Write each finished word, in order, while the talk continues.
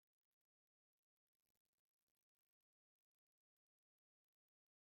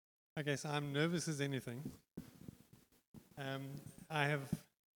Okay, so I'm nervous as anything. I have.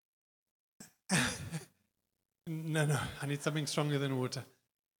 No, I need something stronger than water.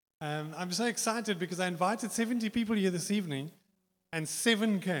 I'm so excited because I invited 70 people here this evening and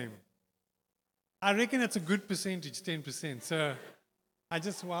 7 came. I reckon it's a good percentage, 10%. So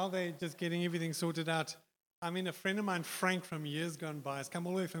while they're just getting everything sorted out, I mean, a friend of mine, Frank, from years gone by, has come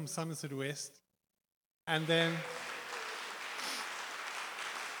all the way from Somerset West. And then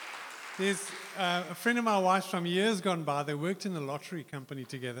there's a friend of my wife's from years gone by. They worked in a lottery company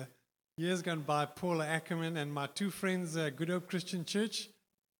together. Years gone by, Paula Ackerman and my 2 friends, Good Hope Christian Church.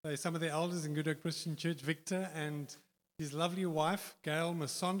 They're some of the elders in Good Hope Christian Church, Victor and his lovely wife, Gail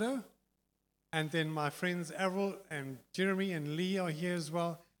Masondo. And then my friends Errol and Jeremy and Lee are here as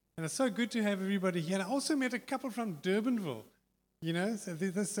well. And it's so good to have everybody here. And I also met a couple from Durbanville. You know, so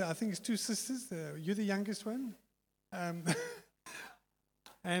this, I think it's 2 sisters. You're the youngest one.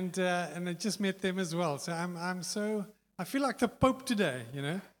 And I just met them as well. So I feel like the Pope today, you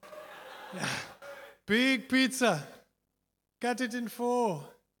know. Yeah. Big pizza, cut it in 4,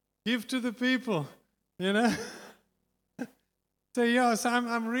 give to the people, you know. So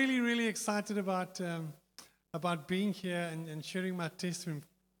I'm really, really excited about being here and sharing my testimony.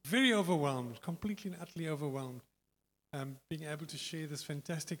 Very overwhelmed, completely and utterly overwhelmed, being able to share this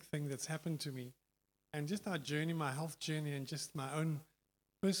fantastic thing that's happened to me, and just our journey, my health journey, and just my own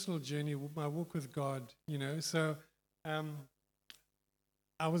personal journey, my walk with God, you know. So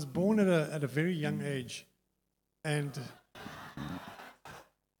I was born at a very young age, and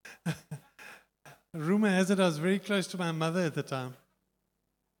rumor has it I was very close to my mother at the time.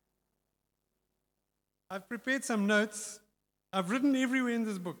 I've prepared some notes. I've written everywhere in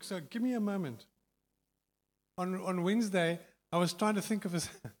this book, so give me a moment. On Wednesday, I was trying to think of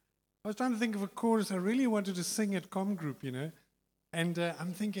a chorus I really wanted to sing at Com Group, you know. And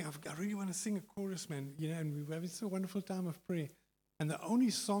I'm thinking, I really want to sing a chorus, man, you know, and we were having such a wonderful time of prayer. And the only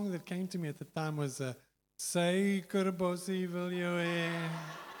song that came to me at the time was, Say, Kurbosi, will you?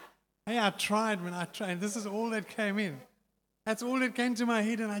 Hey, I tried, and this is all that came in. That's all that came to my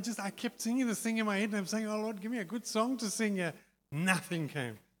head, and I kept singing this thing in my head, and I'm saying, oh, Lord, give me a good song to sing here. Nothing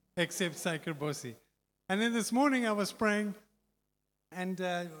came, except Say, Kurbosi. And then this morning I was praying, and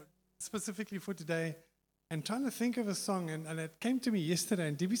specifically for today, and trying to think of a song, and it came to me yesterday,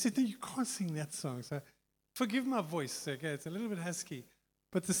 and Debbie said, no, you can't sing that song. So forgive my voice, okay? It's a little bit husky.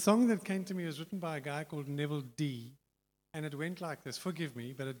 But the song that came to me was written by a guy called Neville D. And it went like this. Forgive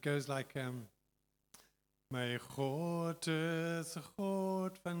me, but it goes like, My God is 'n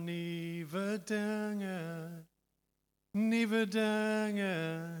God van nuwe dinge, nuwe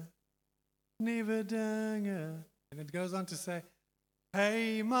dinge, nuwe dinge. And it goes on to say,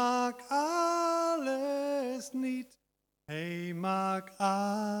 Hy maak alles nuut. Hy maak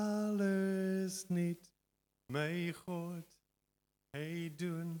alles nuut. My God, hy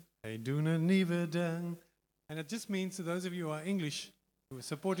doen 'n nuwe ding. And it just means to those of you who are English, who are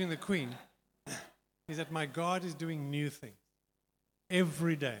supporting the Queen, is that my God is doing new things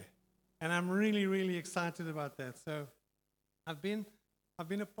every day. And I'm really, really excited about that. So I've been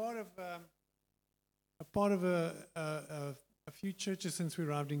a part of a few churches since we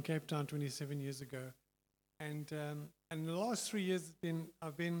arrived in Cape Town 27 years ago. And the last 3 years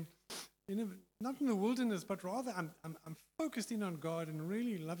I've been not in the wilderness, but rather I'm focused in on God and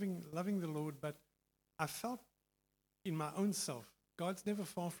really loving the Lord. But I felt in my own self, God's never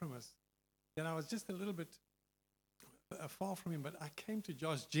far from us, that I was just a little bit far from Him. But I came to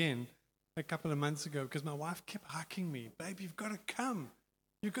Josh Jen a couple of months ago because my wife kept hucking me, babe, you've got to come.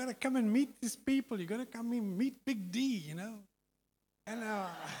 You've got to come and meet these people. You've got to come and meet Big D, you know. And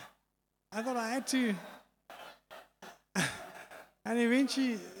I thought I had to. And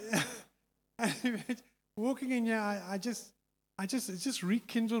eventually, walking in here, it just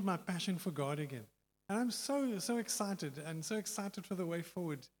rekindled my passion for God again. And I'm so excited, and so excited for the way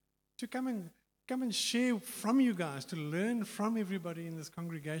forward to come and share from you guys, to learn from everybody in this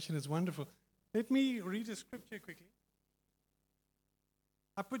congregation is wonderful. Let me read a scripture quickly.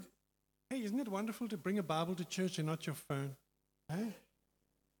 Hey, isn't it wonderful to bring a Bible to church and not your phone? Hey?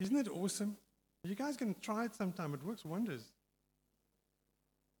 Isn't it awesome? You guys can try it sometime. It works wonders.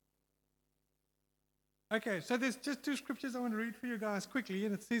 Okay, so there's just 2 scriptures I want to read for you guys quickly,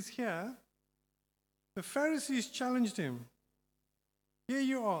 and it says here, the Pharisees challenged him. Here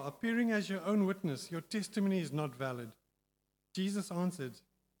you are, appearing as your own witness. Your testimony is not valid. Jesus answered,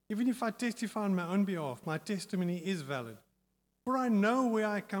 even if I testify on my own behalf, my testimony is valid. For I know where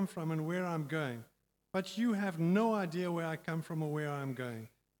I come from and where I'm going, but you have no idea where I come from or where I'm going.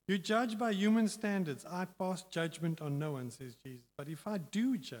 You judge by human standards. I pass judgment on no one, says Jesus. But if I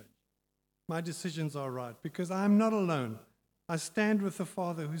do judge, my decisions are right, because I am not alone. I stand with the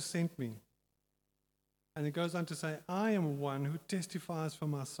Father who sent me. And it goes on to say, I am one who testifies for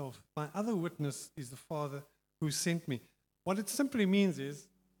myself. My other witness is the Father who sent me. What it simply means is,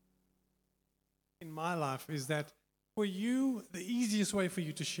 in my life, is that for you, the easiest way for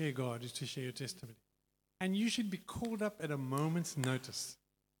you to share God is to share your testimony. And you should be called up at a moment's notice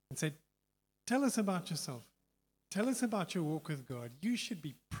and say, tell us about yourself. Tell us about your walk with God. You should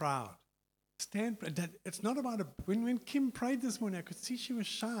be proud. It's not about when Kim prayed this morning, I could see she was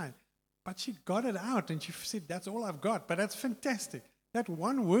shy, but she got it out and she said, that's all I've got. But that's fantastic. That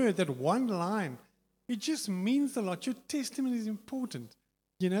one word, that one line, it just means a lot. Your testimony is important.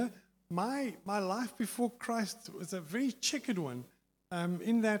 You know, my life before Christ was a very checkered one,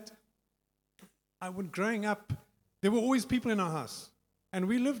 in that growing up, there were always people in our house. And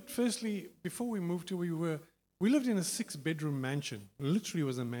we lived, firstly, before we moved to where we lived in a 6-bedroom mansion. Literally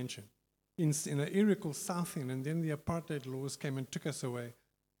was a mansion in an area called South End. And then the apartheid laws came and took us away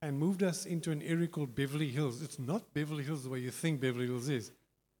and moved us into an area called Beverly Hills. It's not Beverly Hills the way you think Beverly Hills is.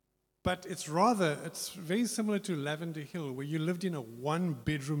 But it's very similar to Lavender Hill, where you lived in a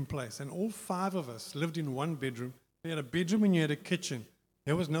 1-bedroom place. And all 5 of us lived in 1 bedroom. You had a bedroom and you had a kitchen.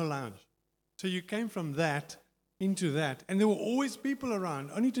 There was no lounge. So you came from that into that. And there were always people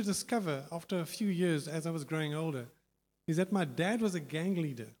around, only to discover after a few years as I was growing older, is that my dad was a gang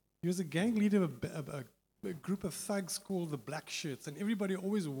leader. He was a gang leader of a group of thugs called the Black Shirts, and everybody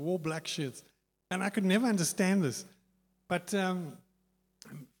always wore black shirts. And I could never understand this. But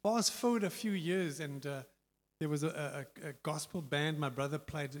fast forward a few years, and there was a gospel band my brother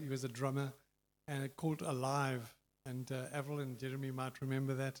played. He was a drummer, and it called Alive. And Avril and Jeremy might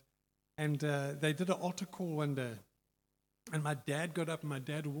remember that. And they did an altar call one day. And my dad got up and my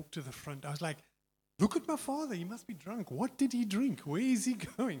dad walked to the front. I was like, look at my father. He must be drunk. What did he drink? Where is he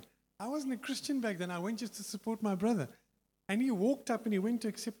going? I wasn't a Christian back then. I went just to support my brother. And he walked up and he went to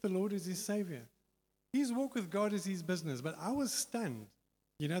accept the Lord as his Savior. His walk with God is his business. But I was stunned,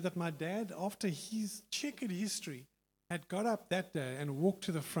 that my dad, after his checkered history, had got up that day and walked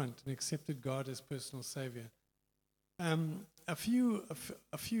to the front and accepted God as personal Savior. A few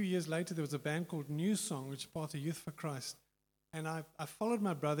years later, there was a band called New Song, which is part of Youth for Christ. And I followed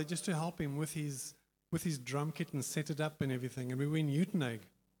my brother just to help him with his drum kit and set it up and everything. And we were in Uitenhage.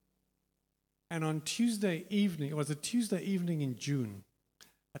 And on Tuesday evening, it was a Tuesday evening in June,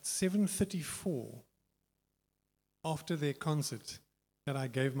 at 7:34, after their concert, that I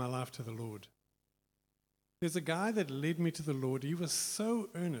gave my life to the Lord. There's a guy that led me to the Lord. He was so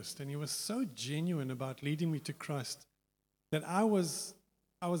earnest and he was so genuine about leading me to Christ that I was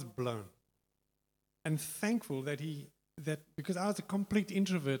blown and thankful that because I was a complete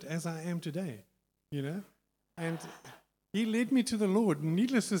introvert as I am today, and he led me to the Lord.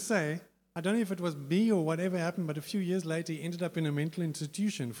 Needless to say, I don't know if it was me or whatever happened, but a few years later he ended up in a mental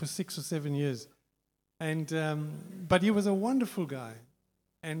institution for 6 or 7 years. And but he was a wonderful guy,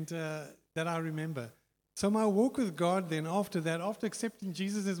 and that I remember. So my walk with God then after accepting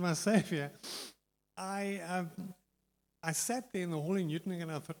Jesus as my Savior, I sat there in the hall in Uitenhage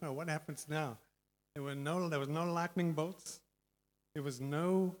and I thought, no, what happens now? There was no lightning bolts. There was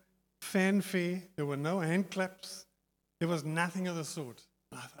no fanfare. There were no hand claps. There was nothing of the sort.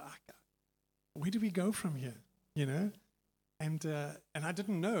 And I thought, where do we go from here? And I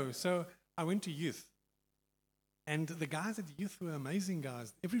didn't know. So I went to youth. And the guys at youth were amazing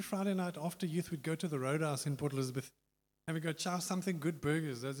guys. Every Friday night after youth, we'd go to the Roadhouse in Port Elizabeth and we'd go chow something good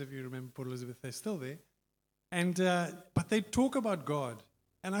burgers. Those of you who remember Port Elizabeth, they're still there. And but they'd talk about God,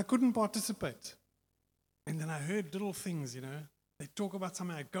 and I couldn't participate. And then I heard little things, They'd talk about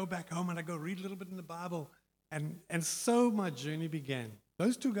something. I'd go back home and I'd go read a little bit in the Bible. And so my journey began.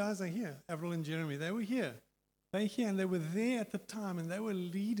 Those 2 guys are here, Avril and Jeremy. They were here. They're here, and they were there at the time, and they were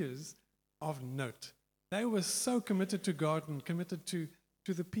leaders of note. They were so committed to God and committed to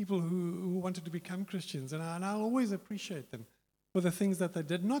the people who wanted to become Christians. And I'll always appreciate them for the things that they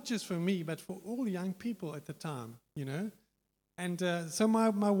did, not just for me, but for all young people at the time, And so my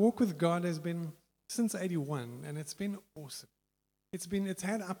walk with God has been since 81, and it's been awesome. It's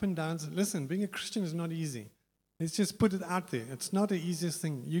had up and downs. Listen, being a Christian is not easy. Let's just put it out there. It's not the easiest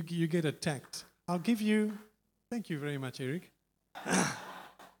thing. You get attacked. Thank you very much, Eric.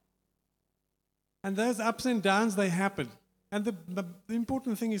 And those ups and downs, they happen. And the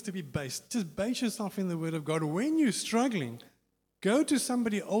important thing is to be based. Just base yourself in the Word of God. When you're struggling, go to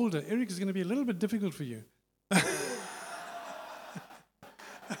somebody older. Eric, is going to be a little bit difficult for you.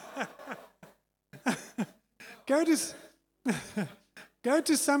 Go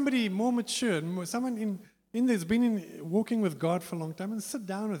to somebody more mature, someone that's been walking with God for a long time, and sit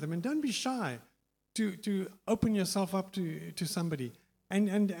down with Him, and don't be shy to open yourself up to somebody,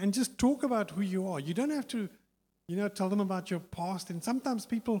 and just talk about who you are. You don't have to, tell them about your past. And sometimes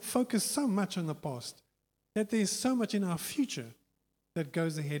people focus so much on the past that there's so much in our future that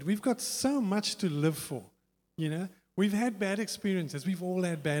goes ahead. We've got so much to live for. We've had bad experiences. We've all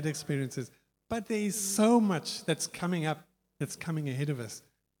had bad experiences, but there is so much that's coming up, that's coming ahead of us.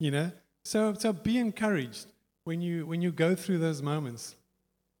 So be encouraged when you go through those moments.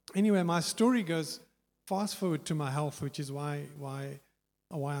 Anyway, my story goes fast forward to my health, which is why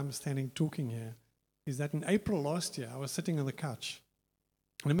I'm standing talking here. Is that in April last year, I was sitting on the couch.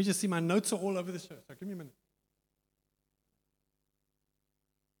 Let me just see, my notes are all over the show. So give me a minute.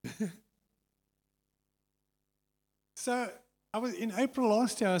 So in April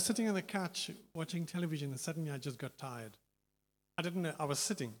last year, I was sitting on the couch watching television, and suddenly I just got tired. I didn't know, I was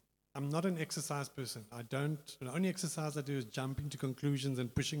sitting. I'm not an exercise person. The only exercise I do is jumping to conclusions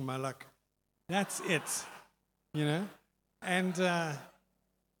and pushing my luck. That's it, And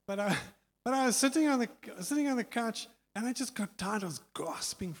but I was sitting on the couch, and I just got tired. I was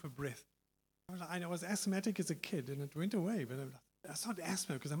gasping for breath. I was asthmatic as a kid, and it went away. But that's not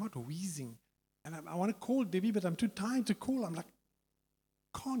asthma because I'm not wheezing. And I want to call Debbie, but I'm too tired to call. I'm like,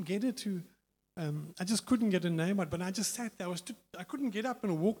 can't get her to. I just couldn't get a name out, but I just sat there. I couldn't get up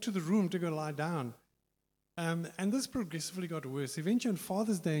and walk to the room to go lie down. And this progressively got worse. Eventually, on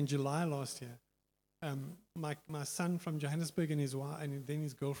Father's Day in July last year, my son from Johannesburg and his wife, and then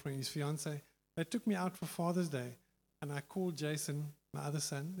his girlfriend, his fiance, they took me out for Father's Day. And I called Jason, my other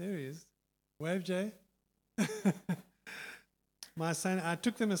son. There he is. Wave, Jay. My son, I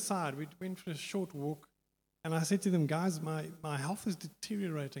took them aside. We went for a short walk. And I said to them, guys, my health is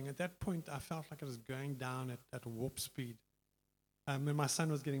deteriorating. At that point, I felt like I was going down at warp speed. When my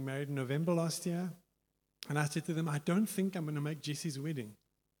son was getting married in November last year, and I said to them, I don't think I'm going to make Jesse's wedding.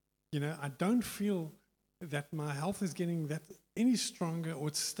 I don't feel that my health is getting that any stronger or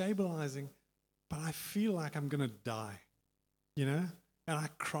it's stabilizing, but I feel like I'm going to die. And I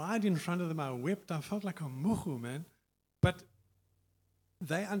cried in front of them. I wept. I felt like a muhu, man. But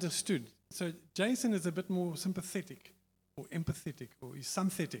they understood. So Jason is a bit more sympathetic or empathetic, or he's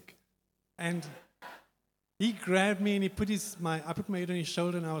sympathetic. And he grabbed me and he I put my head on his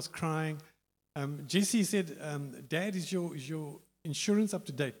shoulder and I was crying. Jesse said, Dad, is your insurance up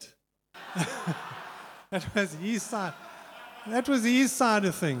to date? That was his side. That was his side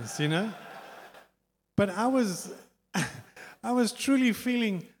of things, But I was truly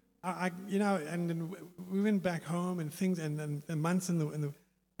feeling, and then we went back home and things, and months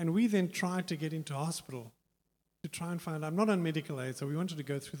and we then tried to get into hospital to try and find. I'm not on medical aid, so we wanted to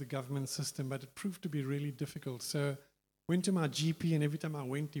go through the government system, but it proved to be really difficult. So went to my GP, and every time I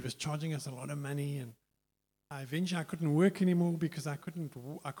went, he was charging us a lot of money, and eventually I couldn't work anymore because I couldn't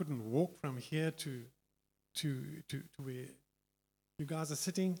walk from here to where you guys are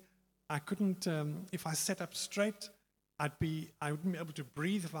sitting. I couldn't. If I sat up straight, I wouldn't be able to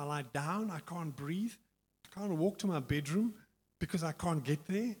breathe. If I lie down, I can't breathe. I can't walk to my bedroom because I can't get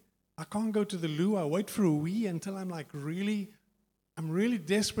there. I can't go to the loo. I wait for a wee until I'm really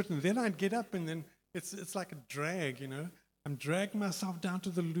desperate, and then I'd get up, and then it's like a drag, I'm dragging myself down to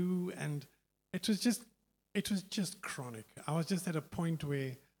the loo, and it was just chronic. I was just at a point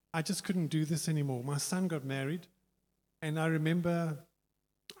where I just couldn't do this anymore. My son got married, and I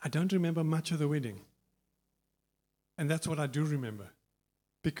don't remember much of the wedding. And that's what I do remember.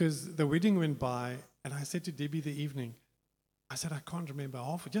 Because the wedding went by, and I said to Debbie the evening, I said, I can't remember.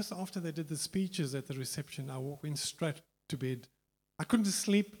 Just after they did the speeches at the reception, I went straight to bed. I couldn't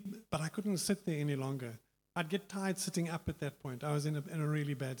sleep, but I couldn't sit there any longer. I'd get tired sitting up at that point. I was in a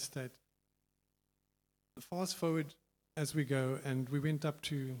really bad state. Fast forward as we go, and we went up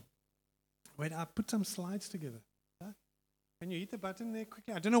to... Wait, I put some slides together. Huh? Can you hit the button there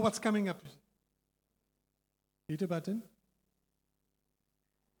quickly? I don't know what's coming up. Hit the button.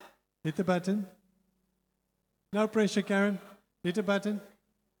 Hit the button. No pressure, Karen. Hit the button.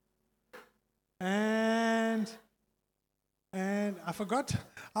 And I forgot.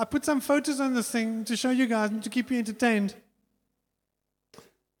 I put some photos on this thing to show you guys and to keep you entertained.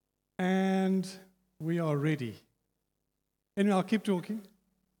 And we are ready. Anyway, I'll keep talking.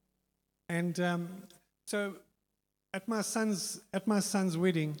 And so at my son's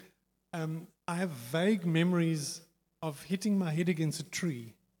wedding, I have vague memories of hitting my head against a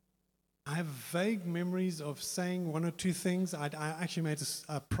tree. I have vague memories of saying one or two things. I actually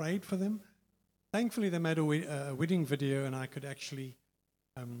prayed for them. Thankfully, they made a wedding video, and I could actually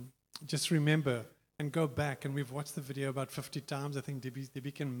just remember and go back. And we've watched the video about 50 times. I think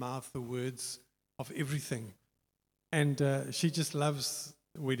Debbie can mouth the words of everything. And she just loves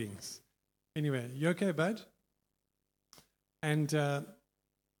weddings. Anyway, you okay, bud? And okay,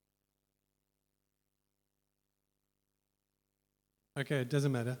 it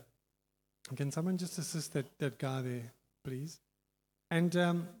doesn't matter. Can someone just assist that guy there, please? And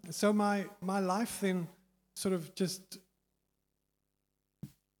so my life then sort of just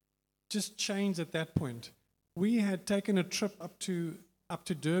changed at that point. We had taken a trip up to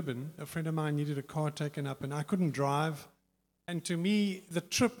Durban. A friend of mine needed a car taken up, and I couldn't drive. And to me, the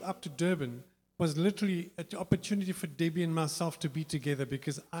trip up to Durban was literally an opportunity for Debbie and myself to be together,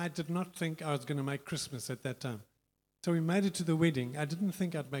 because I did not think I was going to make Christmas at that time. So we made it to the wedding. I didn't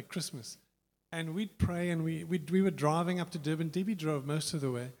think I'd make Christmas. And we'd pray, and we were driving up to Durban. Debbie drove most of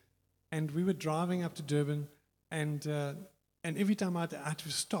the way. And we were driving up to Durban, and every time I had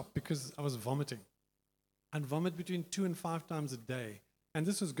to stop because I was vomiting. I'd vomit between 2 and 5 times a day. And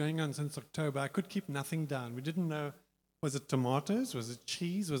this was going on since October. I could keep nothing down. We didn't know, was it tomatoes? Was it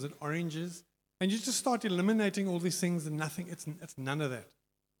cheese? Was it oranges? And you just start eliminating all these things, and nothing, it's none of that.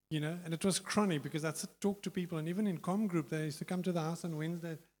 You know, and it was chronic, because I'd talk to people, and even in com group, they used to come to the house on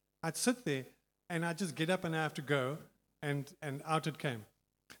Wednesday. I'd sit there, and I'd just get up and I have to go, and out it came.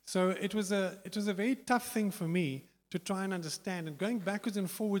 So it was a very tough thing for me to try and understand, and going backwards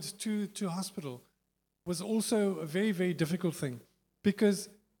and forwards to hospital was also a very, very difficult thing, because,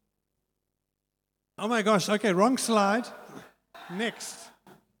 oh my gosh, okay, wrong slide. Next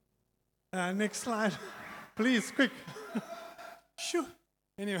slide, please, quick. Shoo.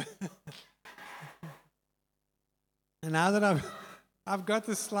 Anyway, and now that I've got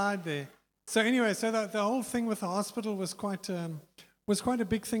the slide there. So anyway, so the whole thing with the hospital was quite a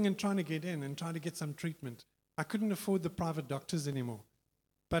big thing in trying to get in and trying to get some treatment. I couldn't afford the private doctors anymore.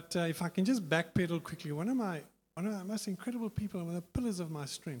 But if I can just backpedal quickly, one of my most incredible people, one of the pillars of my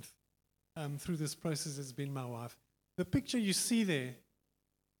strength through this process has been my wife. The picture you see there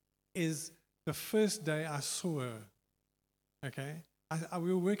is the first day I saw her. Okay,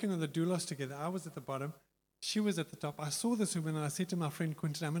 we were working on the doulos together. I was at the bottom. She was at the top. I saw this woman, and I said to my friend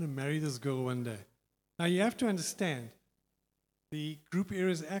Quentin, I'm going to marry this girl one day. Now, you have to understand, the Group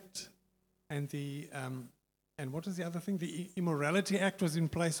Errors Act and and what was the other thing? The Immorality Act was in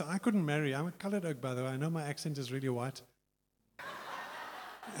place, so I couldn't marry. I'm a colored oak, by the way. I know my accent is really white.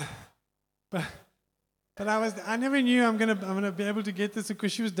 but I never knew I'm gonna be able to get this,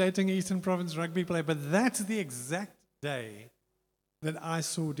 because she was dating an Eastern Province rugby player. But that's the exact day that I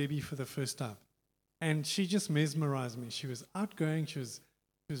saw Debbie for the first time. And she just mesmerized me. She was outgoing, she was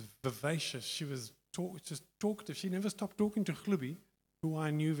vivacious, she was just talkative. She never stopped talking to Chlubi, who I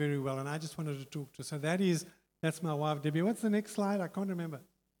knew very well, and I just wanted to talk to her. So that's my wife, Debbie. What's the next slide? I can't remember.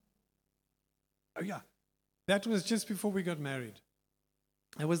 Oh yeah, that was just before we got married.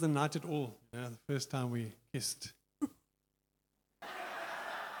 It was the night at all, the first time we kissed.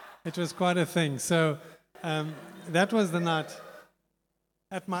 It was quite a thing. So that was the night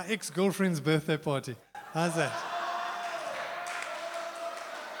at my ex-girlfriend's birthday party. How's that?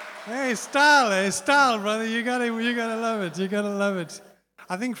 Hey, style, brother. You gotta love it. You gotta love it.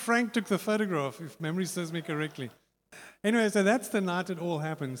 I think Frank took the photograph, if memory serves me correctly. Anyway, so that's the night it all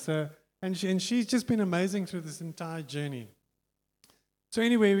happened. So, and she's just been amazing through this entire journey. So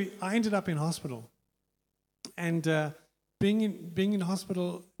anyway, I ended up in hospital, and being in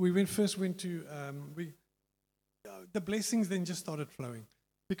hospital, first went to the blessings then just started flowing,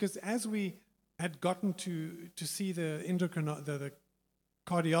 because as we had gotten to see the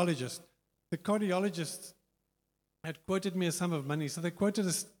cardiologist, the cardiologist had quoted me a sum of money. So they quoted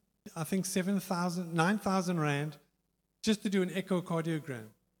us, I think, 9,000 rand just to do an echocardiogram.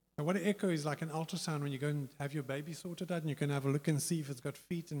 And what an echo is, like an ultrasound when you go and have your baby sorted out, and you can have a look and see if it's got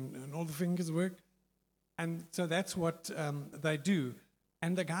feet and all the fingers work. And so that's what they do.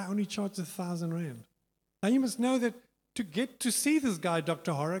 And the guy only charged 1,000 rand. Now you must know that to get to see this guy,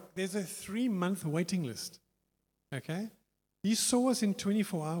 Dr. Horrock, there's a 3-month waiting list. Okay? He saw us in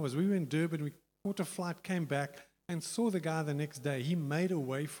 24 hours. We were in Durban, we caught a flight, came back, and saw the guy the next day. He made a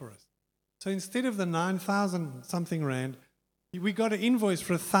way for us. So instead of the 9,000 something rand, we got an invoice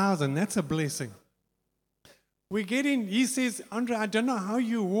for 1,000. That's a blessing. We get in, he says, Andre, I don't know how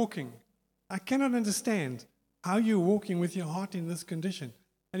you're walking. I cannot understand how you're walking with your heart in this condition.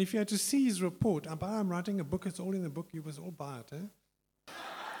 And if you had to see his report, I'm writing a book, it's all in the book, you must all buy it. Eh?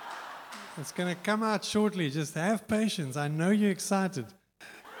 It's going to come out shortly. Just have patience. I know you're excited.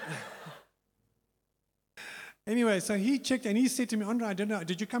 Anyway, so he checked and he said to me, Andre, I don't know,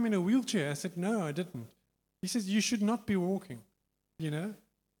 did you come in a wheelchair? I said, no, I didn't. He says, you should not be walking,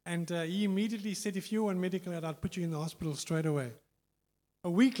 And he immediately said, if you were on medical aid, I'd put you in the hospital straight away.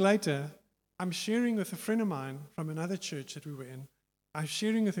 A week later, I'm sharing with a friend of mine from another church that we were in. I'm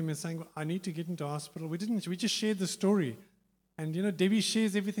sharing with him and saying, well, I need to get into hospital. We just shared the story. And, Debbie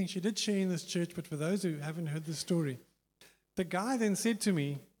shares everything she did share in this church, but for those who haven't heard the story, the guy then said to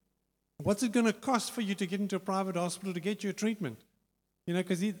me, what's it going to cost for you to get into a private hospital to get your treatment?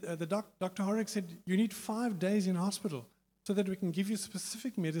 Because Dr. Horrocks said, you need 5 days in hospital so that we can give you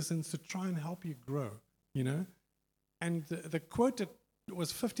specific medicines to try and help you grow, And the quote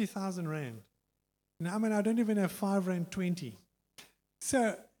was 50,000 rand. Now, I don't even have 5 rand 20.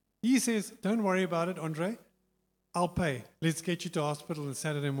 So he says, don't worry about it, Andre. I'll pay. Let's get you to hospital on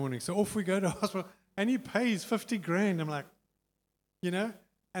Saturday morning. So off we go to hospital, and he pays 50 grand. I'm like,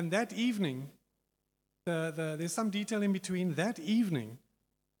 And that evening, there's some detail in between. That evening,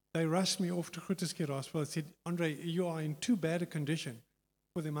 they rushed me off to Grooteskier Hospital and said, Andre, you are in too bad a condition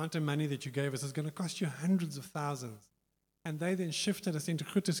for the amount of money that you gave us. It's going to cost you hundreds of thousands. And they then shifted us into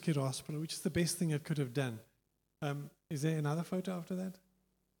Grooteskier Hospital, which is the best thing it could have done. Is there another photo after that?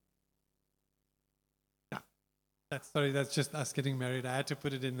 That's just us getting married. I had to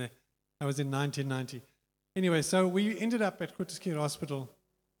put it in there. I was in 1990. Anyway, so we ended up at Grooteskier Hospital,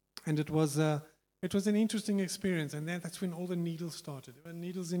 and it was an interesting experience. And then that's when all the needles started. There were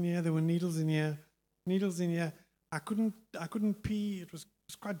needles in here. There were needles in here. Needles in here. I couldn't pee. It was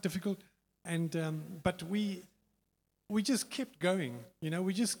quite difficult. And but we just kept going.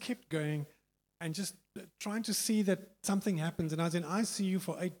 We just kept going, and just trying to see that something happens. And I was in ICU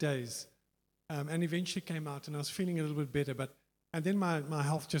for 8 days. And eventually came out, and I was feeling a little bit better. And then my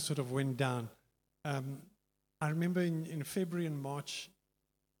health just sort of went down. I remember in February and March,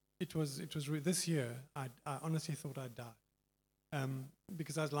 it was this year, I honestly thought I'd die.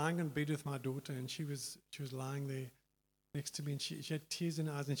 Because I was lying in bed with my daughter, and she was lying there next to me, and she had tears in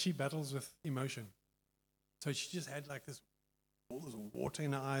her eyes, and she battles with emotion. So she just had like all this water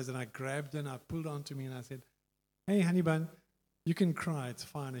in her eyes, and I grabbed her, and I pulled onto me, and I said, hey, honey bun, you can cry, it's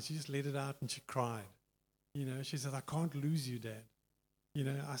fine. And she just let it out, and she cried. She said, I can't lose you, Dad.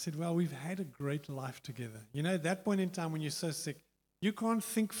 I said, well, we've had a great life together. At that point in time when you're so sick, you can't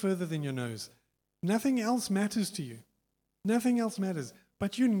think further than your nose. Nothing else matters to you. Nothing else matters.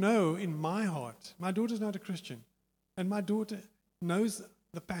 But in my heart, my daughter's not a Christian, and my daughter knows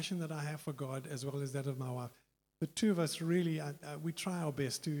the passion that I have for God as well as that of my wife. The two of us really, we try our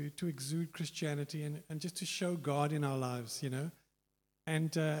best to exude Christianity and just to show God in our lives,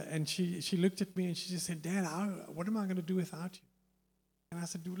 And she looked at me and she just said, Dad, what am I going to do without you? And I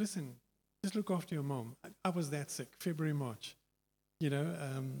said, listen, just look after your mom. I was that sick, February, March,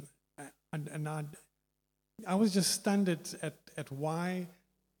 and I was just stunned at why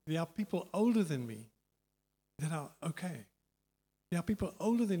there are people older than me that are okay. There are people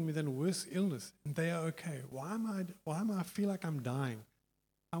older than me than worse illness, and they are okay. Why am I feel like I'm dying?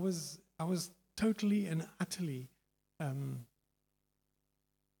 I was totally and utterly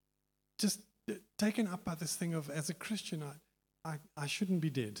just taken up by this thing of, as a Christian, I shouldn't be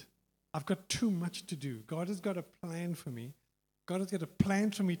dead. I've got too much to do. God has got a plan for me. God has got a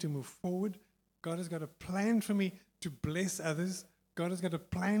plan for me to move forward. God has got a plan for me to bless others. God has got a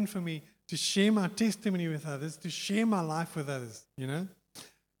plan for me to share my testimony with others, to share my life with others,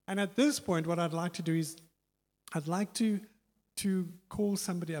 And at this point, what I'd like to do is, I'd like to call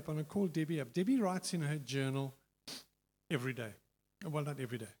somebody up. I'm going to call Debbie up. Debbie writes in her journal every day. Well, not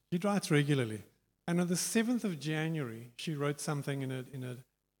every day. She writes regularly. And on the 7th of January, she wrote something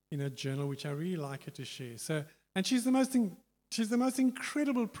in a journal which I really like her to share. So, and she's the most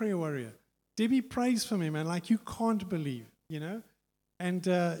incredible prayer warrior. Debbie prays for me, man, like you can't believe, And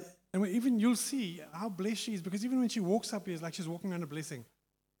even you'll see how blessed she is, because even when she walks up here, it's like she's walking on a blessing.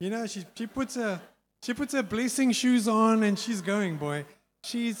 She puts her blessing shoes on and she's going, boy.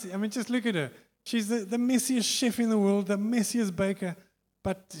 Just look at her. She's the messiest chef in the world, the messiest baker,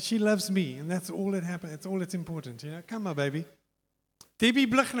 but she loves me, and that's all that happens. That's all that's important, Come on, baby. Debbie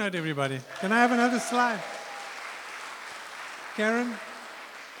Blignaut, everybody. Can I have another slide? Karen?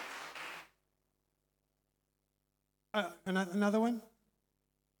 Another one?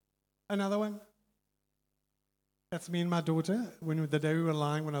 Another one? That's me and my daughter, the day we were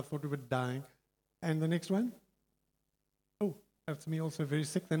lying when I thought we were dying. And the next one? Oh, that's me also very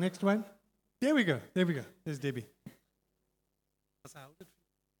sick. The next one? There we go. There's Debbie.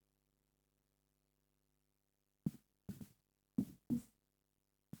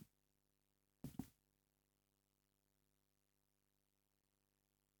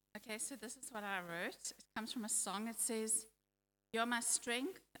 Okay, so this is what I wrote. It comes from a song. It says, "You're my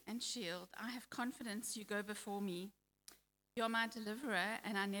strength and shield. I have confidence you go before me. You're my deliverer,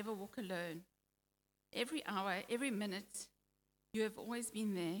 and I never walk alone. Every hour, every minute, You have always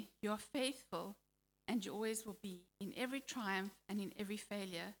been there. You are faithful, and you always will be. In every triumph and in every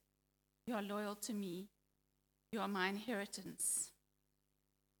failure, you are loyal to me. You are my inheritance.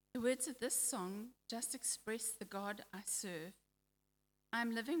 The words of this song just express the God I serve. I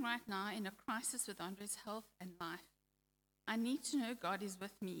am living right now in a crisis with Andre's health and life. I need to know God is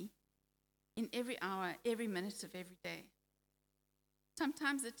with me in every hour, every minute of every day.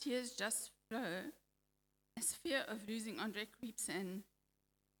 Sometimes the tears just flow as fear of losing Andre creeps in.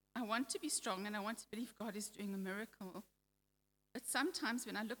 I want to be strong and I want to believe God is doing a miracle. But sometimes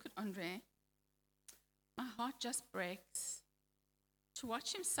when I look at Andre, my heart just breaks. To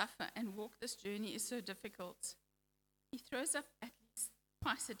watch him suffer and walk this journey is so difficult. He throws up at least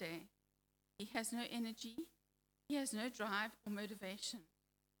twice a day. He has no energy. He has no drive or motivation.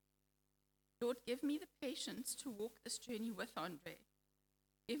 Lord, give me the patience to walk this journey with Andre.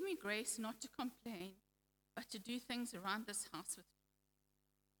 Give me grace not to complain, but to do things around this house with me.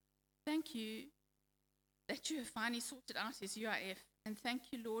 Thank you that you have finally sorted out his UIF, and thank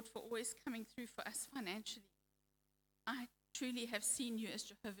you, Lord, for always coming through for us financially. I truly have seen you as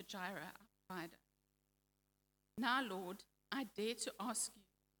Jehovah Jireh, our provider. Now, Lord, I dare to ask you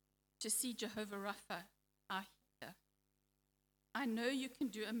to see Jehovah Rapha, our healer. I know you can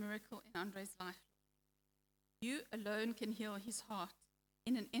do a miracle in Andre's life. You alone can heal his heart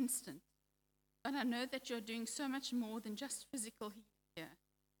in an instant. But I know that you're doing so much more than just physical healing here.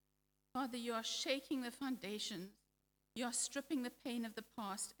 Father, you are shaking the foundations. You are stripping the pain of the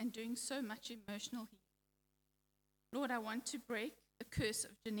past and doing so much emotional healing. Lord, I want to break the curse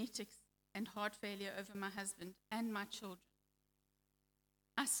of genetics and heart failure over my husband and my children.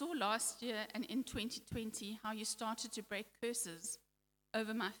 I saw last year and in 2020 how you started to break curses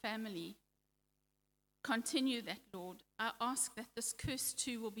over my family. Continue that, Lord. I ask that this curse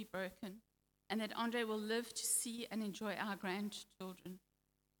too will be broken and that Andre will live to see and enjoy our grandchildren.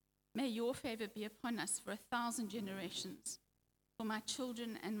 May your favor be upon us for 1,000 generations, for my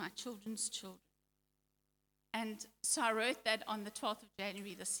children and my children's children. And so I wrote that on the 12th of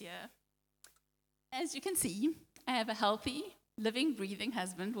January this year. As you can see, I have a healthy, living, breathing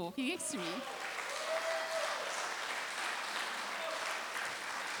husband walking next to me.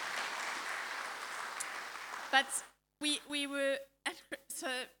 But we were at, so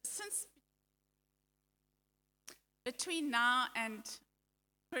since between now and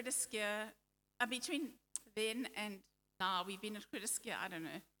Critiskier, between then and now, we've been at Critiskier, I don't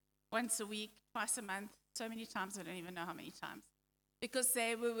know, once a week, twice a month, so many times, I don't even know how many times. Because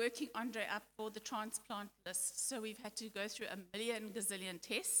they were working Andre up for the transplant list. So we've had to go through a million gazillion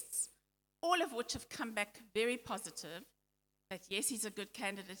tests, all of which have come back very positive, that yes, he's a good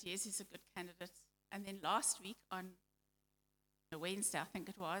candidate, yes, he's a good candidate. And then last week on a Wednesday, I think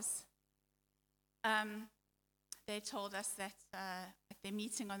it was, they told us that at their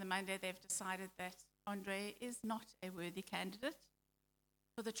meeting on the Monday, they've decided that Andre is not a worthy candidate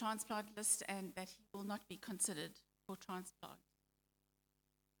for the transplant list and that he will not be considered for transplant.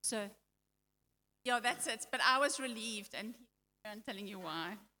 So, yeah, that's it. But I was relieved, and I'm telling you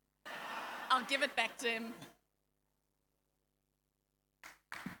why. I'll give it back to him.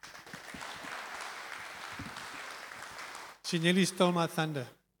 She nearly stole my thunder.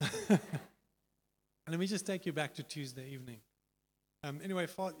 Let me just take you back to Tuesday evening. Anyway,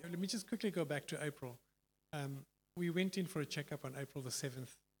 let me just quickly go back to April. We went in for a checkup on April the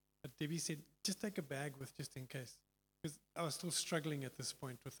 7th. But Debbie said, just take a bag with just in case. Because I was still struggling at this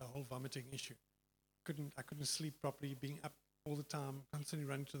point with the whole vomiting issue. I couldn't sleep properly, being up all the time, constantly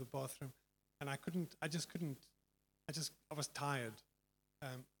running to the bathroom. And I was tired.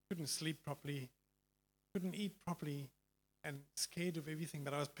 Couldn't sleep properly, couldn't eat properly, and scared of everything.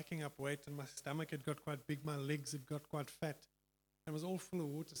 But I was picking up weight, and my stomach had got quite big, my legs had got quite fat, and was all full of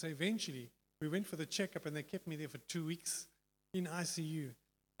water. So eventually, we went for the checkup, and they kept me there for 2 weeks in ICU.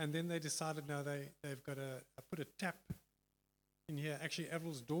 And then they decided now they've got I put a tap in here. Actually,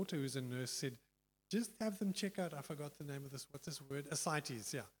 Avril's daughter, who's a nurse, said, just have them check out, I forgot the name of this, what's this word?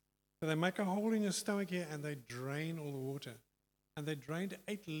 Ascites, yeah. So they make a hole in your stomach here, and they drain all the water. And they drained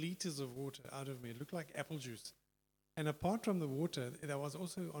 8 liters of water out of me. It looked like apple juice. And apart from the water, I was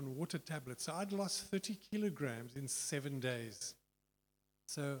also on water tablets. So I'd lost 30 kilograms in 7 days.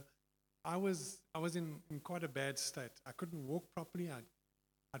 So I was in quite a bad state. I couldn't walk properly.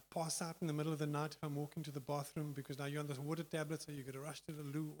 I'd pass out in the middle of the night if I'm walking to the bathroom, because now you're on this water tablet, so you got to rush to the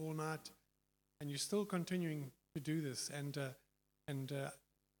loo all night, and you're still continuing to do this.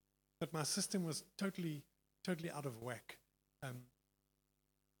 But my system was totally out of whack.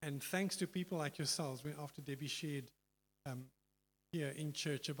 And thanks to people like yourselves, after Debbie shared here in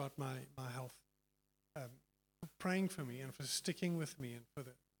church about my health, praying for me and for sticking with me, and for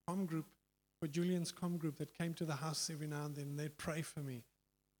the comm group, for Julian's comm group that came to the house every now and then. They'd pray for me.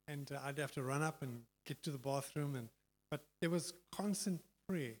 And I'd have to run up and get to the bathroom. But there was constant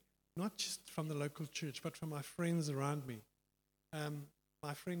prayer, not just from the local church, but from my friends around me.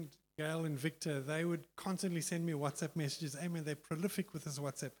 My friend Gail and Victor, they would constantly send me WhatsApp messages. Amen, they're prolific with this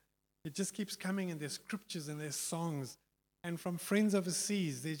WhatsApp. It just keeps coming, and there's scriptures and there's songs. And from friends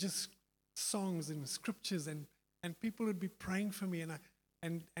overseas, there's just songs and scriptures, and people would be praying for me.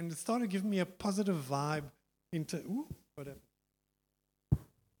 And it started giving me a positive vibe into, what happened?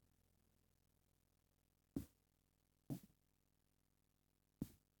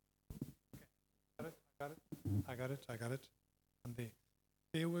 I got it. I'm there.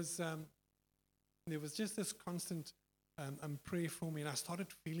 There was just this constant prayer for me, and I started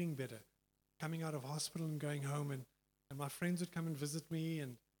feeling better, coming out of hospital and going home, and my friends would come and visit me,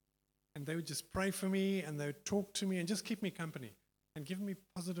 and they would just pray for me, and they would talk to me and just keep me company and give me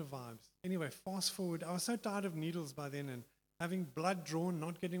positive vibes. Anyway, fast forward, I was so tired of needles by then, and having blood drawn,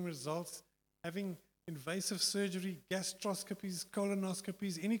 not getting results, having invasive surgery, gastroscopies,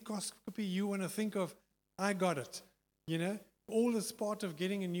 colonoscopies, any endoscopy you want to think of, I got it. All as part of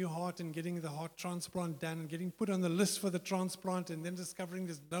getting a new heart and getting the heart transplant done and getting put on the list for the transplant, and then discovering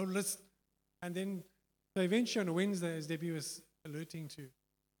there's no list. And then, so eventually on Wednesday, as Debbie was alerting to,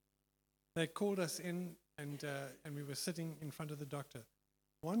 they called us in, and we were sitting in front of the doctor.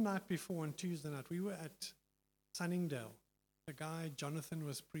 One night before, on Tuesday night, we were at Sunningdale. The guy, Jonathan,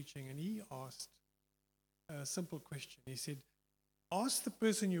 was preaching, and he asked a simple question. He said, ask the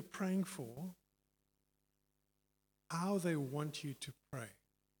person you're praying for how they want you to pray.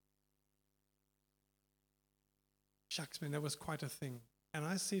 Shucks, man, that was quite a thing. And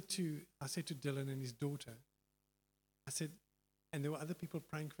I said to Dylan and his daughter, I said, and there were other people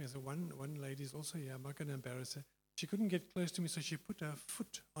praying for me. I said, one lady is also here. I'm not going to embarrass her. She couldn't get close to me, so she put her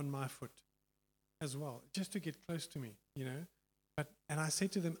foot on my foot as well, just to get close to me, And I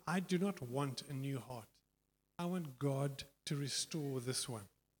said to them, I do not want a new heart. I want God to restore this one,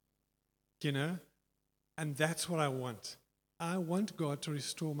 And that's what I want. I want God to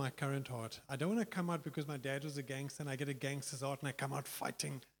restore my current heart. I don't want to come out because my dad was a gangster and I get a gangster's heart and I come out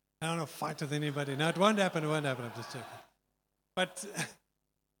fighting. I don't want to fight with anybody. No, it won't happen. I'm just joking. But,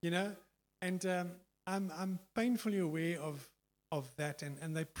 and I'm painfully aware of that.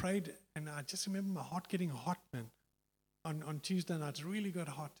 And they prayed, and I just remember my heart getting hot, man. On Tuesday night, it really got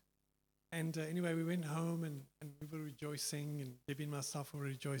hot. And anyway, we went home and we were rejoicing, and Debbie and myself were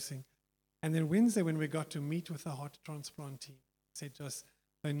rejoicing. And then Wednesday, when we got to meet with the heart transplant team, said to us,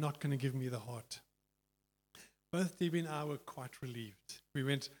 they're not going to give me the heart. Both Debbie and I were quite relieved. We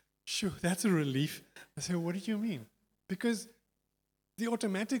went, sure, that's a relief. I said, what do you mean? Because the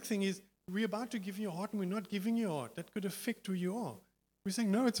automatic thing is, we're about to give you a heart and we're not giving you a heart. That could affect who you are. We're saying,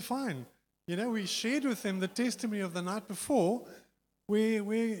 no, it's fine. We shared with them the testimony of the night before where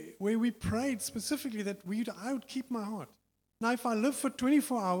we prayed specifically that I would keep my heart. Now, if I live for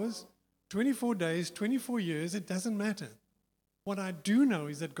 24 hours, 24 days, 24 years, it doesn't matter. What I do know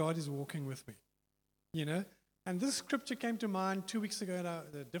is that God is walking with me, And this scripture came to mind 2 weeks ago at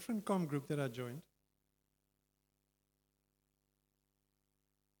a different comm group that I joined.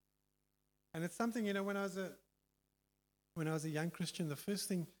 And it's something, when I was a young Christian, the first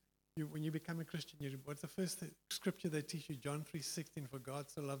thing, when you become a Christian, what's the first scripture they teach you? John 3:16, for God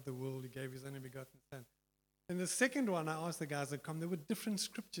so loved the world, he gave his only begotten Son. And the second one, I asked the guys that come, there were different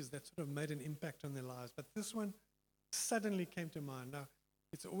scriptures that sort of made an impact on their lives. But this one suddenly came to mind. Now,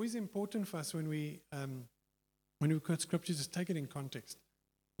 it's always important for us when we quote scriptures, just take it in context.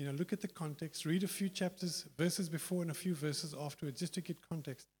 Look at the context, read a few chapters, verses before and a few verses afterwards, just to get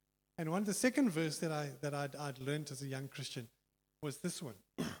context. And the second verse that I'd learned as a young Christian was this one.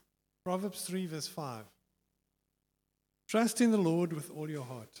 Proverbs 3, verse 5. Trust in the Lord with all your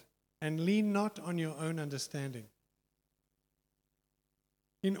heart, and lean not on your own understanding.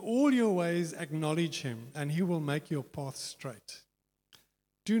 In all your ways acknowledge him, and he will make your path straight.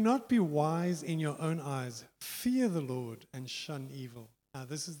 Do not be wise in your own eyes. Fear the Lord and shun evil. Now,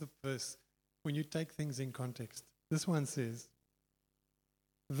 this is the verse when you take things in context. This one says,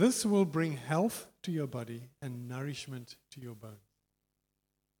 this will bring health to your body and nourishment to your bones.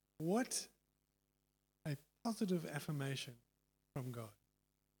 What a positive affirmation from God.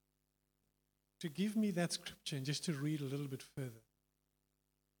 To give me that scripture and just to read a little bit further.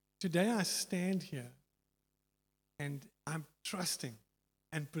 Today I stand here and I'm trusting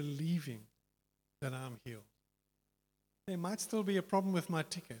and believing that I'm healed. There might still be a problem with my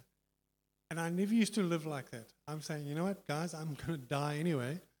ticker. And I never used to live like that. I'm saying, you know what, guys, I'm going to die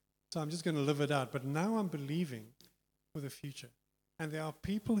anyway. So I'm just going to live it out. But now I'm believing for the future. And there are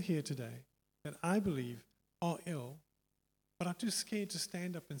people here today that I believe are ill, but are too scared to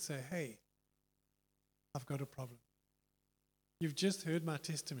stand up and say, hey, I've got a problem. You've just heard my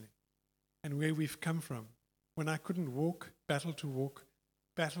testimony and where we've come from. When I couldn't walk, battle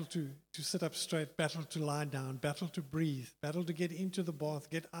to sit up straight, battle to lie down, battle to breathe, battle to get into the bath,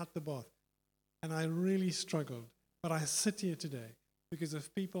 get out the bath. And I really struggled. But I sit here today because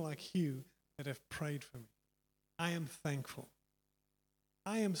of people like Hugh that have prayed for me. I am thankful.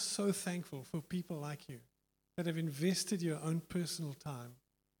 I am so thankful for people like you that have invested your own personal time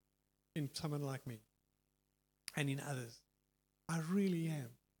in someone like me and in others. I really am.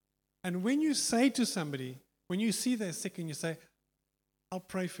 And when you say to somebody, when you see they're sick and you say, I'll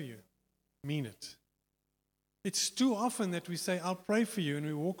pray for you, mean it. It's too often that we say, I'll pray for you, and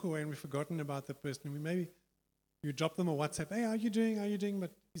we walk away and we've forgotten about the person. You drop them a WhatsApp, hey, how are you doing? How are you doing?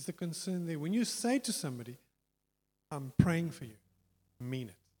 But is the concern there? When you say to somebody, I'm praying for you, mean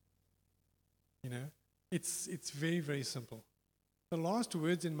it. You know, it's very, very simple. The last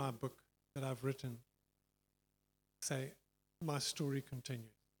words in my book that I've written say, my story continues.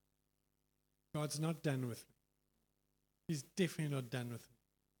 God's not done with me. He's definitely not done with me.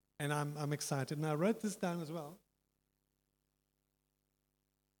 And I'm excited. And I wrote this down as well.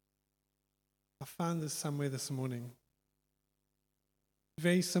 I found this somewhere this morning.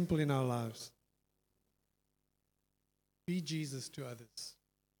 Very simple in our lives. Be Jesus to others.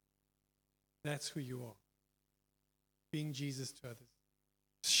 That's who you are. Being Jesus to others.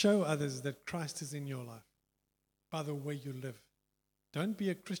 Show others that Christ is in your life by the way you live. Don't be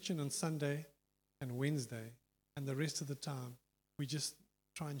a Christian on Sunday and Wednesday and the rest of the time we just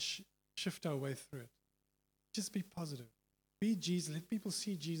try and shift our way through it. Just be positive. Be Jesus. Let people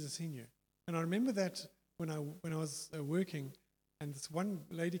see Jesus in you. And I remember that when I was working, and this one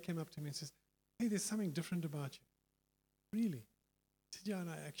lady came up to me and says, hey, there's something different about you. Really? I said, yeah, and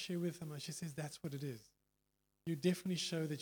I share with her, and she says, that's what it is. You definitely show that